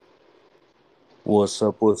What's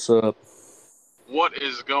up? What's up? What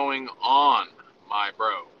is going on, my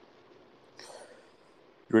bro? You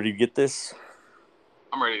ready to get this?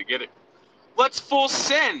 I'm ready to get it. Let's full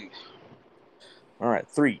send. All right,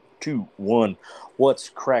 three, two, one. What's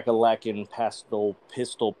crack a lacking, pastel,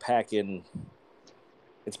 pistol packing?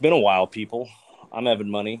 It's been a while, people. I'm Evan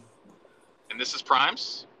Money. And this is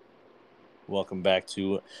Primes. Welcome back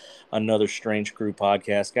to another Strange Crew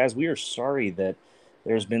podcast. Guys, we are sorry that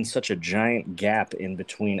there's been such a giant gap in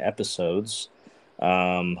between episodes.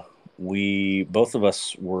 Um, we, both of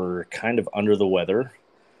us, were kind of under the weather.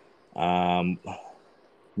 Um,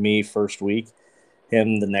 Me first week,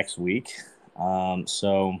 him the next week.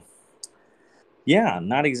 So yeah,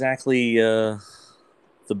 not exactly the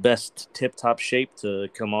best tip top shape to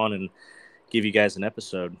come on and give you guys an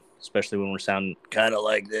episode, especially when we're sounding kind of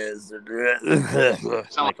like this, Sound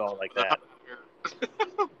like all like like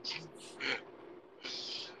that.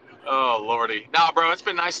 oh lordy, nah, bro. It's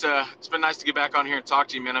been nice to get back on here and talk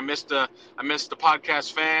to you, man. I missed the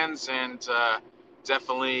podcast fans, and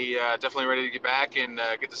definitely ready to get back and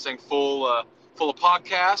get this thing full of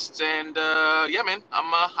podcasts. And yeah, man,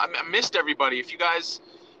 I missed everybody. If you guys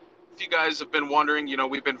have been wondering,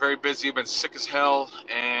 we've been very busy, we've been sick as hell,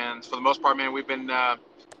 and for the most part, man, we've been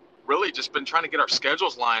really just been trying to get our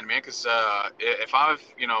schedules lined, man. Because if I've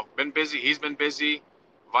been busy, he's been busy,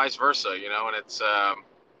 vice versa, and it's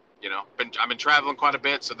been I've been traveling quite a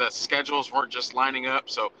bit, so the schedules weren't just lining up.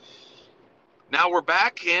 So now we're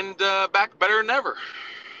back and back better than ever.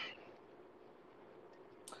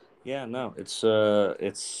 Yeah, no, it's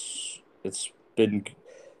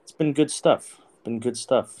been good stuff. Been good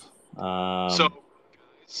stuff. So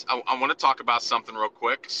Um, I want to talk about something real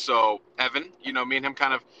quick. So Evan, me and him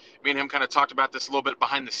kind of talked about this a little bit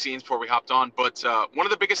behind the scenes before we hopped on. But one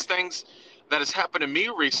of the biggest things that has happened to me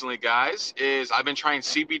recently, guys, is I've been trying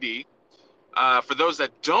CBD. For those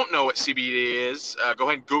that don't know what CBD is, go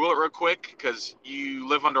ahead and Google it real quick because you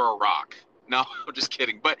live under a rock. No, I'm just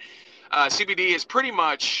kidding. But CBD is pretty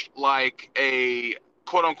much like a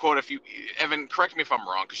quote unquote. If you, Evan, correct me if I'm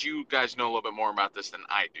wrong, because you guys know a little bit more about this than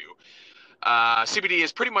I do. CBD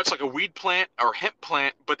is pretty much like a weed plant or hemp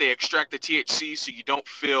plant, but they extract the THC so you don't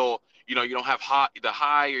feel, you don't have the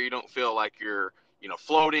high, or you don't feel like you're,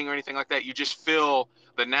 floating or anything like that. You just feel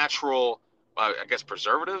the natural, I guess,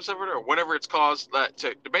 preservatives of it or whatever it's caused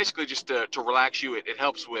to basically just to relax you. It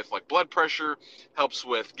helps with like blood pressure,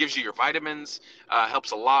 gives you your vitamins,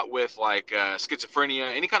 helps a lot with like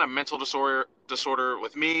schizophrenia, any kind of mental disorder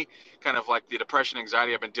with me, kind of like the depression,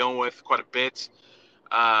 anxiety I've been dealing with quite a bit.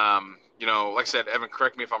 Like I said, Evan,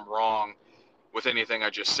 correct me if I'm wrong with anything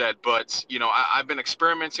I just said, but I've been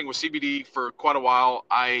experimenting with CBD for quite a while.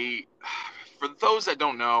 For those that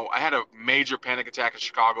don't know, I had a major panic attack in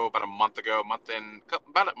Chicago about a month ago, about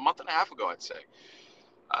a month and a half ago, I'd say,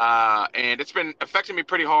 and it's been affecting me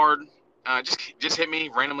pretty hard. Just hit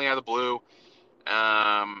me randomly out of the blue,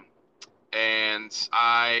 um, and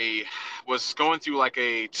I was going through like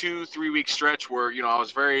a 2 3 week stretch where I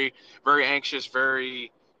was very very anxious,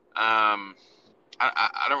 very um,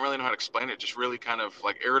 I don't really know how to explain it. Just really kind of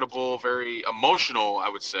like irritable, very emotional, I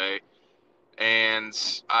would say. And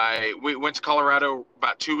we went to Colorado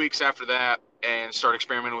about 2 weeks after that and started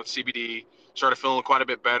experimenting with CBD. Started feeling quite a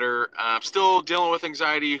bit better. Still dealing with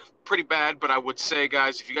anxiety pretty bad, but I would say,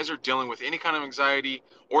 guys, if you guys are dealing with any kind of anxiety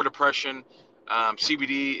or depression,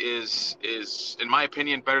 CBD is in my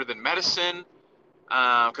opinion better than medicine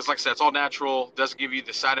because like I said, it's all natural. Doesn't give you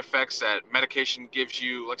the side effects that medication gives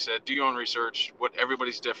you. Like I said, do your own research. What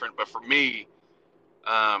everybody's different, but for me,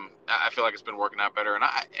 I feel like it's been working out better.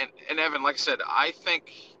 And Evan, like I said, I think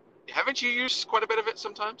haven't you used quite a bit of it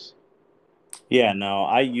sometimes? yeah, no,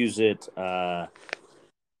 I use it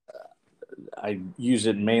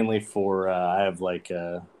mainly for I have like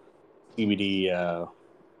CBD.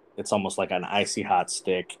 It's almost like an icy hot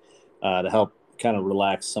stick to help kind of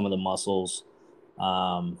relax some of the muscles.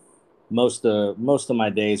 Um, most of my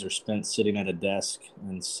days are spent sitting at a desk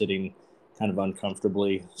and sitting kind of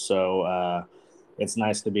uncomfortably. So it's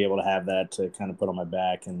nice to be able to have that to kind of put on my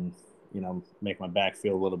back and make my back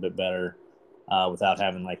feel a little bit better without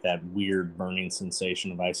having like that weird burning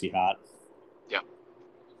sensation of icy hot. Yeah.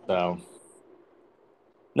 So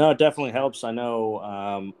no, it definitely helps. I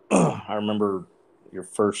know. I remember your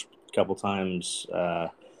first couple times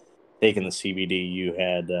taking the CBD. You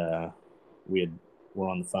had we had were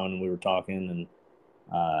on the phone and we were talking,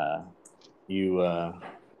 and you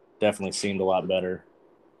definitely seemed a lot better.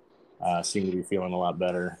 Seemed to be feeling a lot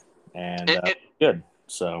better, and And, good.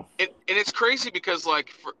 So and it's crazy because like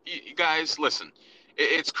for you guys listen,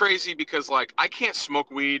 it's crazy because like I can't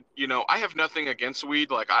smoke weed. You know, I have nothing against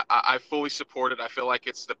weed. Like I fully support it. I feel like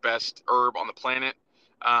it's the best herb on the planet.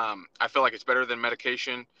 I feel like it's better than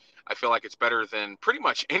medication. I feel like it's better than pretty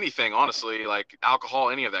much anything, honestly, like alcohol,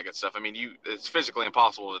 any of that good stuff. I mean, it's physically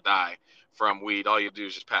impossible to die from weed. All you do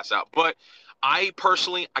is just pass out. But I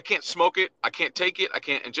personally, I can't smoke it. I can't take it. I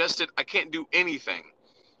can't ingest it. I can't do anything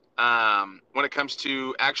when it comes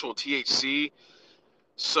to actual THC.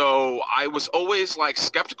 So I was always like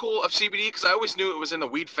skeptical of CBD because I always knew it was in the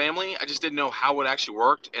weed family. I just didn't know how it actually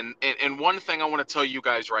worked. And one thing I want to tell you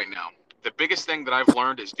guys right now, the biggest thing that I've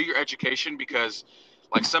learned is do your education because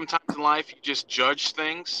like sometimes in life you just judge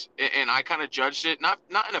things and I kind of judged it not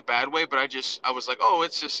in a bad way, but I was like, oh,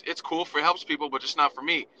 it's cool for it helps people, but just not for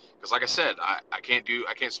me. Because like I said, I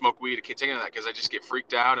can't smoke weed, I can't take any of that because I just get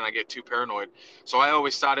freaked out and I get too paranoid. So I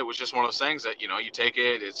always thought it was just one of those things that you take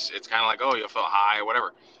it, it's kind of like, oh, you'll feel high or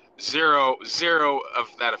whatever. Zero of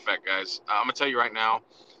that effect, guys. I'm gonna tell you right now,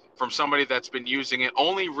 from somebody that's been using it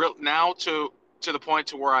only real now to the point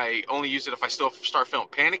to where I only use it if I still start feeling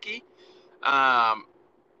panicky. Um,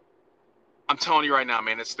 I'm telling you right now,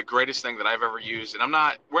 man, it's the greatest thing that I've ever used. And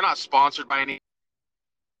we're not sponsored by any.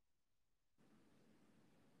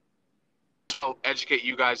 I'll educate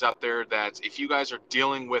you guys out there that if you guys are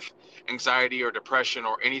dealing with anxiety or depression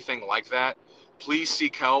or anything like that, please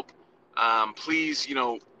seek help. Please,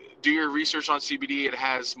 do your research on CBD. It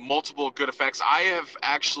has multiple good effects. I have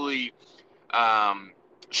actually um,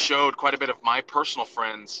 showed quite a bit of my personal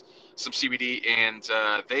friends some CBD, and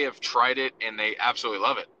they have tried it and they absolutely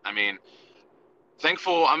love it. I mean,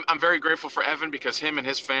 I'm very grateful for Evan because him and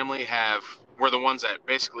his family were the ones that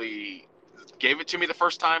basically gave it to me the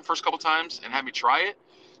first couple times, and had me try it.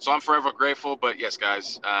 So I'm forever grateful. But yes,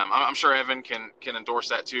 guys, I'm sure Evan can endorse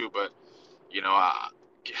that too. But you know, uh,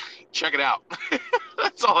 check it out.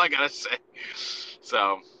 That's all I gotta say.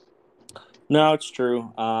 So No, it's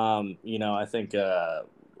true. I think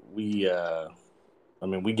we,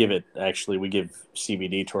 we give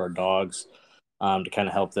CBD to our dogs to kind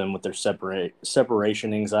of help them with their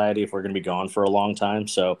separation anxiety if we're going to be gone for a long time.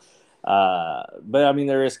 So, but I mean,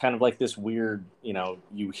 there is kind of like this weird,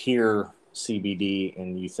 you hear CBD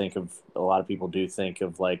and you think of a lot of people do think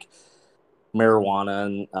of like marijuana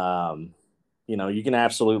and, you can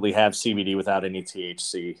absolutely have CBD without any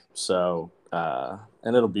THC. So,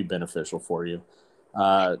 and it'll be beneficial for you.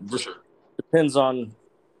 for Just sure. depends on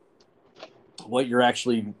what you're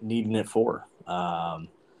actually needing it for.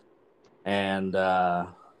 And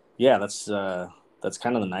yeah, that's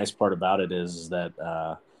kind of the nice part about it is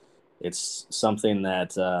that it's something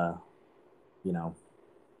that you know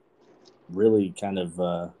really kind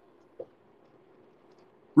of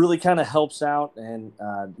helps out and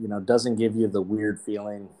doesn't give you the weird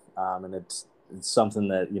feeling, and it's something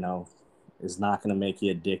that is not going to make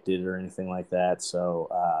you addicted or anything like that.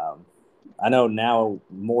 So I know now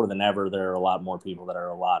more than ever there are a lot more people that are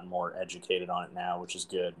a lot more educated on it now, which is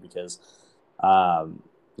good because um,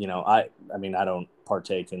 I don't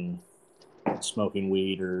partake in smoking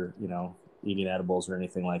weed or eating edibles or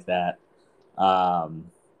anything like that. Um,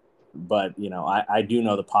 but I do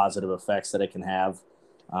know the positive effects that it can have.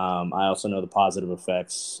 I also know the positive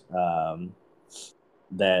effects I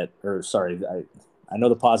know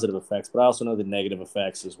the positive effects, but I also know the negative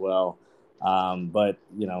effects as well. But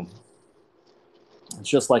it's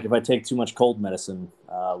just like if I take too much cold medicine,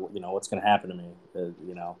 what's going to happen to me?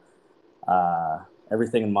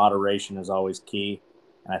 Everything in moderation is always key,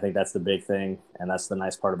 and I think that's the big thing. And that's the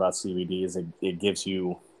nice part about CBD is it gives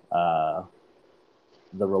you uh,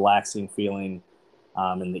 the relaxing feeling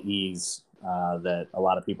and the ease that a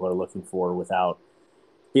lot of people are looking for without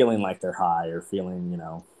feeling like they're high or feeling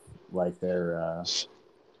like they're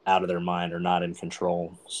out of their mind or not in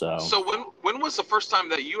control. So. So when was the first time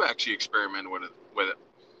that you actually experimented with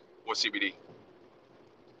CBD?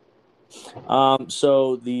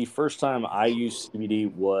 So the first time I used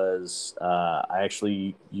CBD was I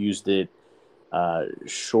actually used it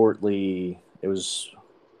shortly. I was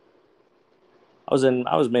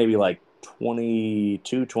maybe like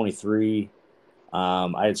 22, 23.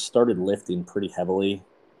 I had started lifting pretty heavily.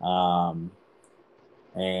 Um,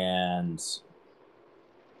 and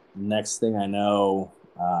next thing I know,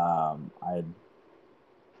 I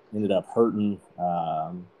ended up hurting.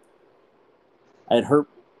 I had hurt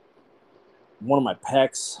one of my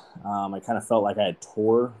pecs. I kind of felt like I had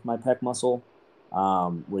tore my pec muscle,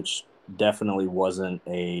 which definitely wasn't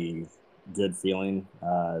a good feeling.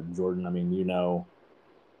 Jordan, I mean,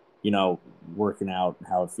 working out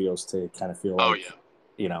how it feels to kind of feel Oh like,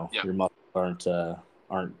 yeah, yeah, your muscles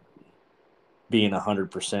aren't being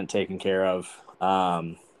 100% taken care of.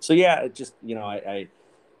 So yeah, it just, I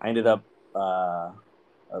ended up, a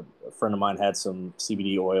friend of mine had some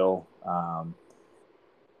CBD oil.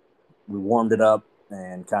 We warmed it up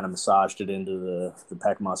and kind of massaged it into the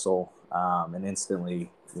pec muscle, and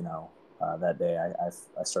instantly, that day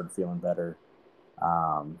I started feeling better.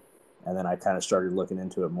 Um, and then I kind of started looking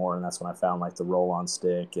into it more, and that's when I found like the roll on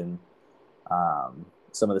stick and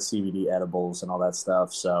some of the CBD edibles and all that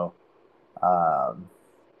stuff. So, um,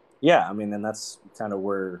 yeah, I mean, and that's kind of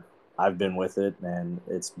where I've been with it, and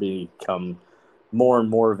it's become more and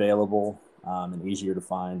more available, and easier to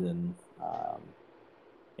find, and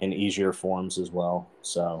in easier forms as well.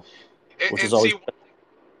 So, which is And always see,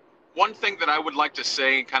 one thing that I would like to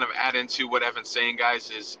say and kind of add into what Evan's saying,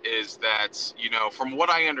 guys, is that, from what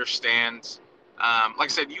I understand, like I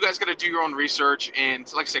said, you guys got to do your own research,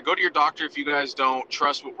 and like I said, go to your doctor if you guys don't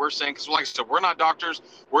trust what we're saying, because like I said, we're not doctors.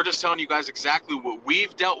 We're just telling you guys exactly what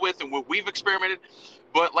we've dealt with and what we've experimented.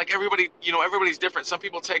 But like everybody, everybody's different. Some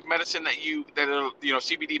people take medicine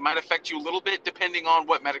CBD might affect you a little bit depending on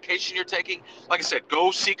what medication you're taking. Like I said,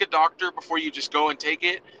 go seek a doctor before you just go and take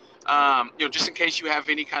it. Just in case you have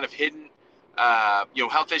any kind of hidden,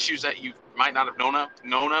 health issues that you might not have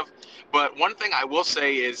known of. But one thing I will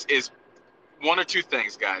say is one or two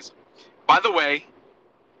things, guys. By the way,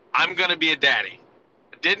 I'm gonna be a daddy.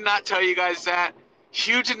 I did not tell you guys that.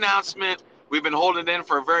 Huge announcement. We've been holding it in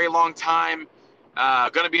for a very long time.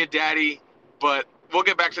 Gonna be a daddy, but we'll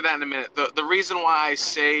get back to that in a minute. The reason why I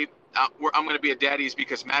say I'm gonna be a daddy is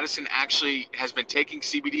because Madison actually has been taking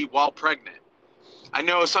CBD while pregnant. I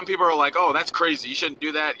know some people are like, "Oh, that's crazy. You shouldn't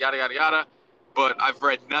do that." Yada yada yada. But I've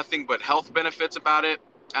read nothing but health benefits about it.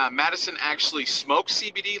 Madison actually smokes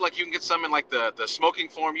CBD. Like you can get some in like the smoking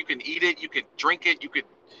form. You can eat it. You can drink it. You could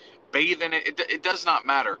bathe in it. It does not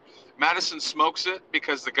matter. Madison smokes it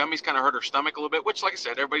because the gummies kind of hurt her stomach a little bit. Which, like I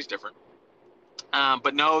said, everybody's different.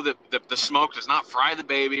 But no, the smoke does not fry the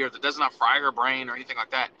baby, or that does not fry her brain or anything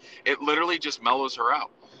like that. It literally just mellows her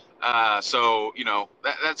out. So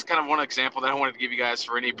that's kind of one example that I wanted to give you guys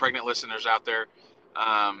for any pregnant listeners out there.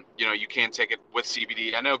 You can take it with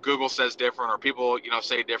CBD. I know Google says different, or people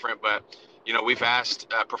say different, but we've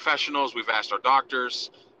asked professionals, we've asked our doctors,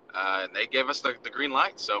 and they gave us the green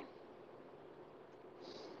light. So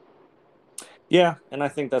Yeah, and I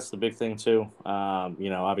think that's the big thing too.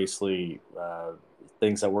 Obviously,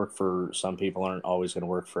 things that work for some people aren't always going to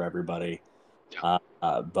work for everybody. yeah,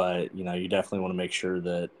 But you definitely want to make sure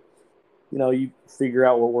that you figure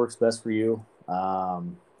out what works best for you,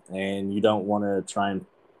 and you don't want to try and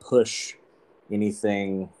push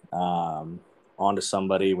anything onto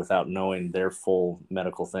somebody without knowing their full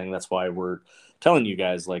medical thing. That's why we're telling you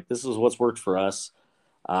guys like this is what's worked for us.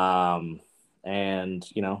 Um, and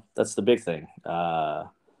that's the big thing.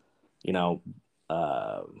 You know,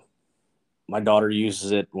 uh, my daughter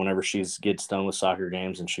uses it whenever she gets done with soccer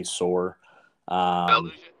games and she's sore. did I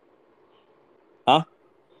lose Um, you? huh?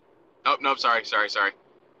 Oh no, sorry.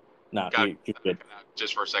 No, Got you're good.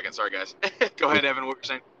 just for a second. Sorry, guys. Go ahead, Evan. What were you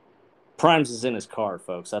saying? Primes is in his car,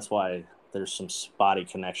 folks. That's why there's some spotty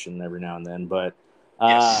connection every now and then. But uh,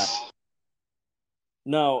 Yes.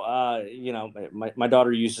 no, my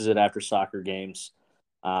daughter uses it after soccer games,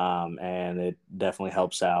 and it definitely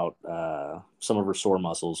helps out some of her sore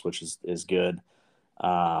muscles, which is good.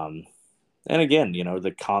 Um, and again,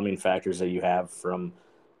 the calming factors that you have from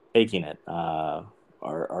taking it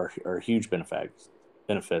are huge benefits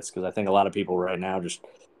because I think a lot of people right now just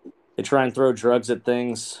they try and throw drugs at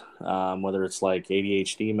things, whether it's like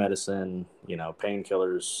ADHD medicine,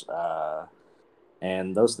 painkillers,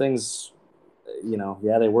 and those things,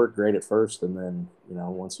 yeah, they work great at first, and then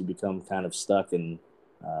once you become kind of stuck and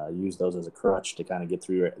use those as a crutch to kind of get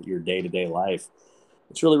through your day to day life,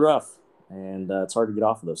 it's really rough, and it's hard to get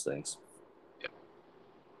off of those things.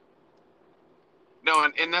 No,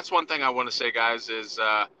 and that's one thing I want to say, guys, is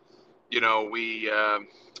we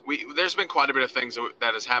there's been quite a bit of things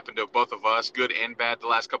that has happened to both of us, good and bad, the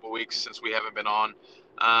last couple of weeks since we haven't been on.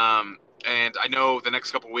 And I know the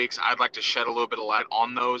next couple of weeks I'd like to shed a little bit of light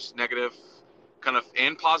on those negative kind of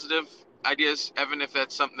and positive ideas, Evan, if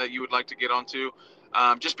that's something that you would like to get onto.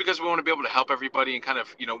 Just because we want to be able to help everybody and kind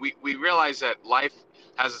of, we realize that life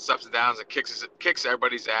has its ups and downs and kicks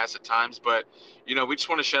everybody's ass at times, but we just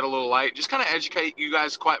want to shed a little light, just kind of educate you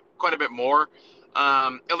guys quite a bit more,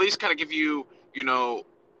 at least kind of give you,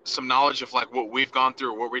 some knowledge of like what we've gone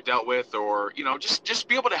through or what we dealt with, or just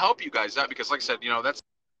be able to help you guys out because, like I said, that's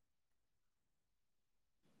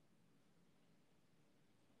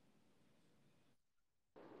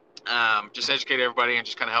just educate everybody and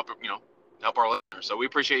just kind of help our listeners. So we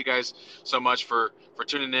appreciate you guys so much for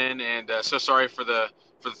tuning in, and so sorry for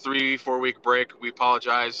for the 3-4 week break. We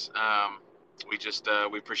apologize. We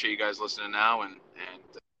appreciate you guys listening now, and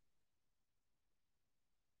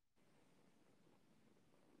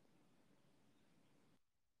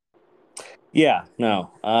Yeah,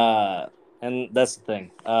 no. And that's the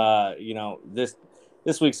thing.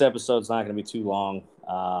 This week's episode's not going to be too long.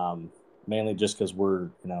 Mainly just because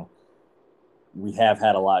we have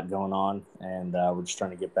had a lot going on, and we're just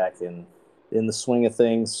trying to get back in the swing of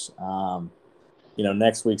things.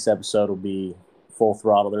 Next week's episode will be full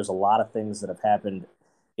throttle. There's a lot of things that have happened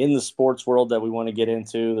in the sports world that we want to get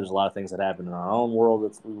into. There's a lot of things that happen in our own world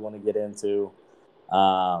that we want to get into.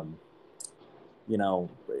 Um,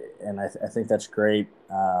 and I think that's great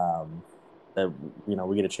that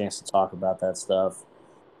we get a chance to talk about that stuff.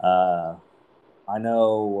 I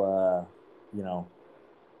know,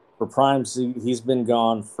 for Primes, he's been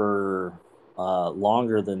gone for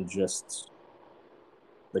longer than just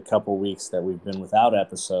the couple weeks that we've been without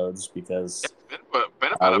episodes because it's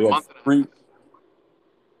been about a we had month and a half.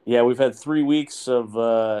 Yeah, we've had 3 weeks of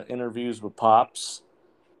interviews with Pops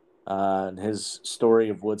and his story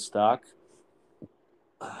of Woodstock.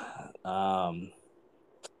 And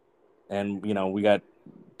we got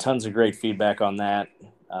tons of great feedback on that.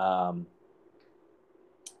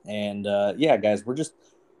 Yeah, guys,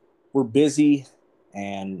 we're busy,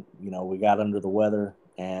 and we got under the weather,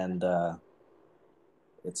 and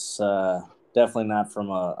it's definitely not from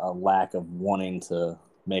a lack of wanting to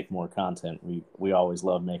make more content. We always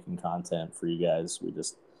love making content for you guys. We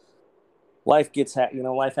just life gets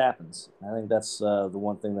life happens. I think that's the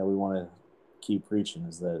one thing that we want to keep preaching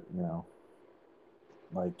is that no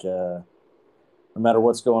matter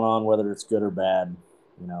what's going on, whether it's good or bad,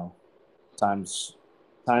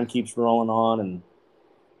 time keeps rolling on, and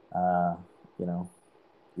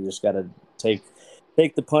you just got to take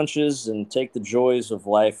the punches and take the joys of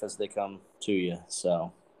life as they come to you.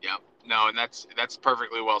 So Yeah, no, and that's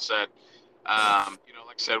perfectly well said.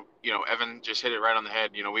 Like I said, Evan just hit it right on the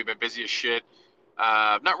head. We've been busy as shit.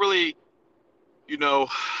 Not really, you know,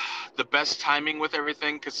 the best timing with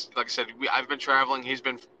everything because, like I said, I've been traveling. He's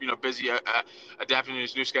been, busy adapting to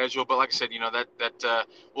his new schedule. But like I said,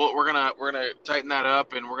 well, we're gonna tighten that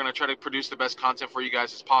up, and we're gonna try to produce the best content for you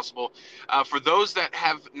guys as possible. For those that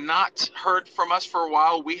have not heard from us for a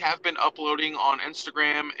while, we have been uploading on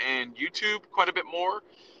Instagram and YouTube quite a bit more.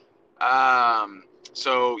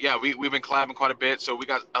 So yeah, we've been collabing quite a bit. So we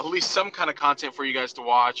got at least some kind of content for you guys to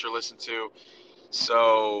watch or listen to.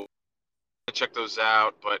 So check those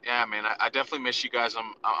out. But yeah, man, I definitely miss you guys.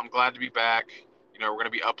 I'm glad to be back. We're gonna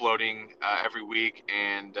be uploading every week,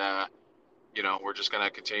 and we're just gonna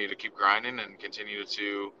continue to keep grinding and continue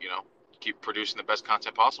to keep producing the best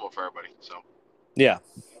content possible for everybody. So yeah.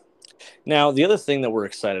 Now, the other thing that we're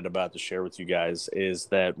excited about to share with you guys is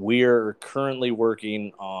that we're currently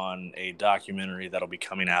working on a documentary that'll be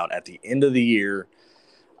coming out at the end of the year.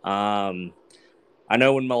 I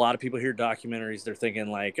know when a lot of people hear documentaries, they're thinking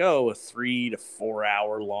like, oh, a 3 to 4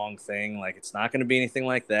 hour long thing. Like, it's not going to be anything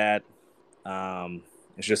like that.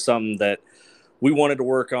 It's just something that we wanted to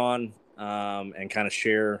work on and kind of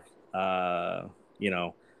share,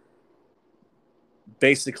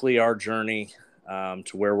 basically our journey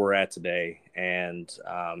to where we're at today. And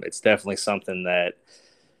it's definitely something that,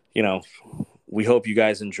 we hope you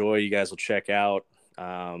guys enjoy. You guys will check out.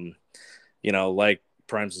 Like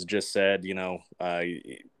Primes has just said,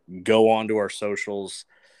 go on to our socials,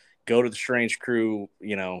 go to the Strange Crew,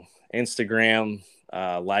 Instagram,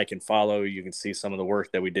 like and follow. You can see some of the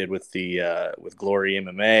work that we did with with Glory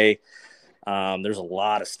MMA. There's a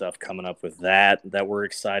lot of stuff coming up with that we're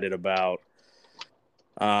excited about.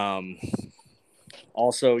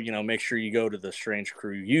 Also, make sure you go to the Strange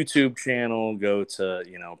Crew YouTube channel, go to,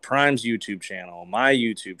 Prime's YouTube channel, my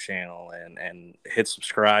YouTube channel, and hit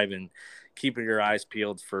subscribe and keep your eyes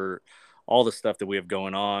peeled for all the stuff that we have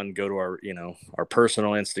going on. Go to our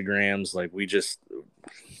personal Instagrams. Like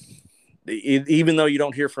even though you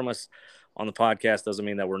don't hear from us on the podcast, doesn't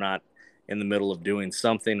mean that we're not in the middle of doing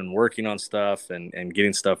something and working on stuff and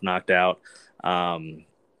getting stuff knocked out.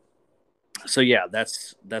 So yeah,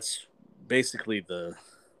 that's basically the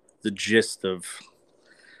gist of.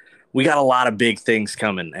 We got a lot of big things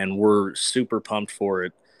coming, and we're super pumped for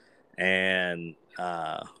it. And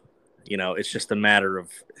it's just a matter of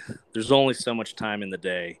there's only so much time in the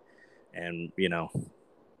day, and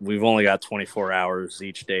we've only got 24 hours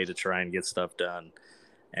each day to try and get stuff done.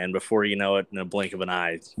 And before you know it, in a blink of an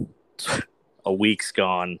eye, a week's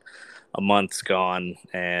gone, a month's gone,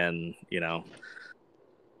 and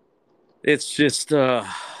it's just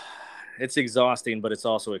it's exhausting, but it's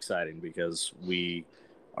also exciting because we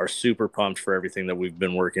are super pumped for everything that we've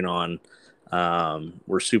been working on.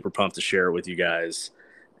 We're super pumped to share it with you guys.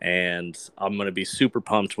 And I'm going to be super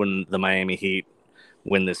pumped when the Miami Heat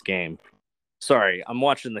win this game. Sorry, I'm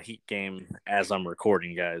watching the Heat game as I'm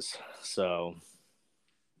recording, guys. So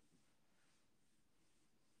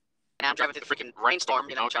I'm driving through the freaking rainstorm,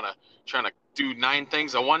 trying to do 9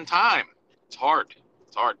 things at one time. It's hard.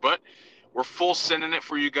 But we're full sending it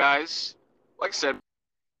for you guys. Like I said,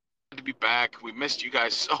 to be back. We missed you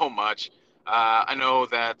guys so much. I know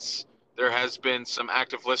that there has been some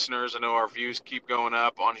active listeners. I know our views keep going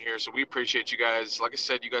up on here, so we appreciate you guys. Like I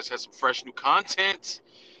said, you guys had some fresh new content.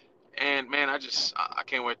 And man, I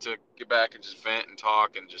can't wait to get back and just vent and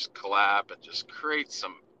talk and just collab and just create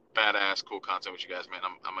some badass cool content with you guys, man.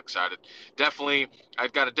 I'm excited. Definitely,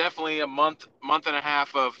 I've got definitely a month and a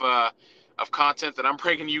half of content that I'm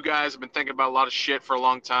bringing you guys. I've been thinking about a lot of shit for a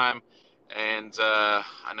long time, and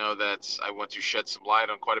I know that I want to shed some light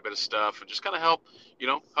on quite a bit of stuff and just kind of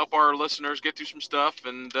help our listeners get through some stuff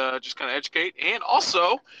and just kind of educate. And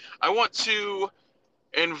also, I want to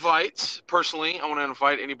I want to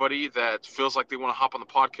invite anybody that feels like they want to hop on the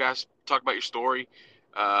podcast, talk about your story,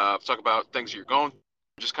 talk about things you're going,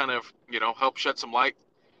 just kind of, help shed some light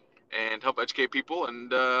and help educate people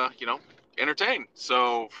and, entertain.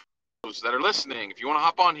 So those that are listening, if you want to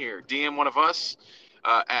hop on here, DM one of us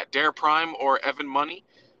at Dare Prime or Evan Money.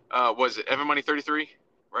 Was it Evan Money 33,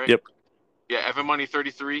 right? Yep. Yeah, Evan Money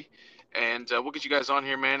 33. And we'll get you guys on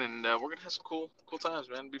here, man, and we're going to have some cool times,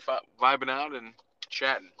 man. Be vibing out and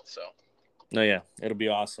chatting. So no, yeah, it'll be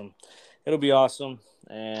awesome. And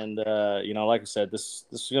like I said, this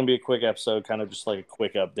is gonna be a quick episode, kind of just like a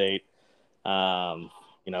quick update.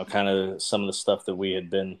 Kind of some of the stuff that we had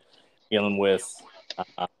been dealing with.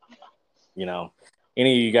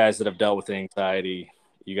 Any of you guys that have dealt with anxiety,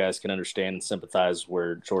 you guys can understand and sympathize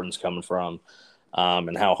where Jordan's coming from,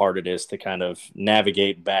 and how hard it is to kind of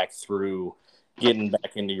navigate back through getting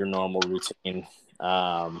back into your normal routine.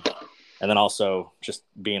 And then also just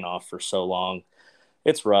being off for so long,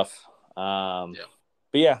 it's rough. But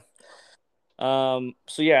yeah. So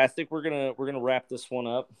yeah, I think we're gonna wrap this one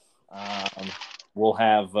up. We'll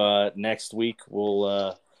have next week.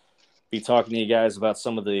 We'll be talking to you guys about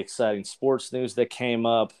some of the exciting sports news that came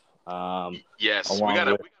up. Yes, we got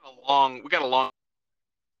a long,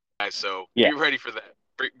 guys. So Be ready for that.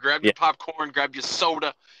 Grab your popcorn, grab your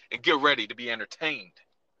soda, and get ready to be entertained.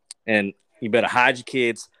 And you better hide your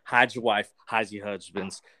kids, hide your wife, hide your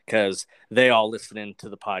husbands, because they all listening to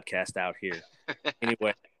the podcast out here.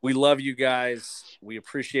 Anyway, we love you guys. We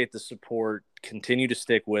appreciate the support. Continue to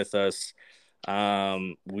stick with us.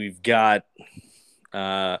 We've got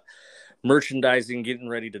merchandising getting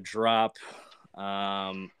ready to drop.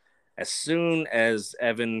 As soon as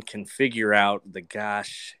Evan can figure out the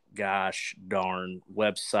gosh darn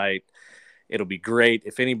website, it'll be great.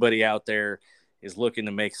 If anybody out there is looking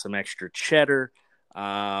to make some extra cheddar,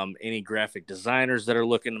 any graphic designers that are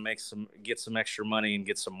looking to get some extra money and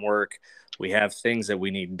get some work, we have things that we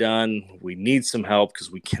need done. We need some help because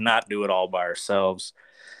we cannot do it all by ourselves.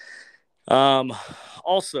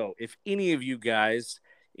 Also, if any of you guys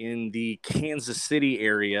in the Kansas City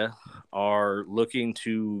area are looking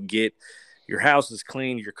to get your houses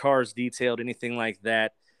cleaned, your cars detailed, anything like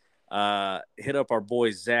that, hit up our boy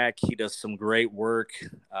Zach. He does some great work.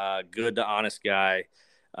 Good to honest guy.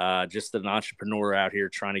 Just an entrepreneur out here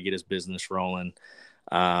trying to get his business rolling.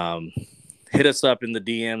 Hit us up in the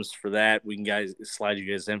DMs for that. We can slide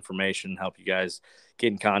you guys information, help you guys get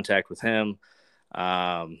in contact with him.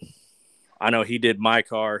 I know he did my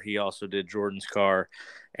car. He also did Jordan's car,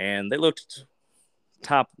 and they looked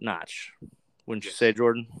top notch. Wouldn't you say,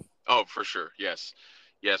 Jordan? Oh, for sure. Yes.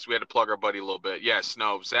 We had to plug our buddy a little bit. Yes.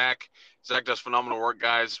 No. Zach does phenomenal work,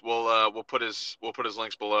 guys. We'll put his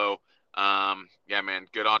links below. Yeah, man.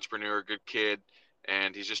 Good entrepreneur, good kid,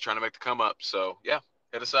 and he's just trying to make the come up. So yeah,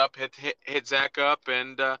 hit us up, hit Zach up,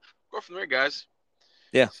 and go from there, guys.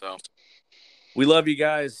 Yeah. So we love you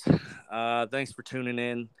guys. Thanks for tuning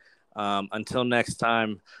in. Until next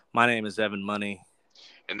time, my name is Evan Money.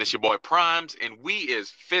 And this your boy Primes, and we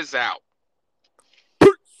is Fizz out.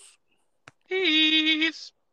 Peace.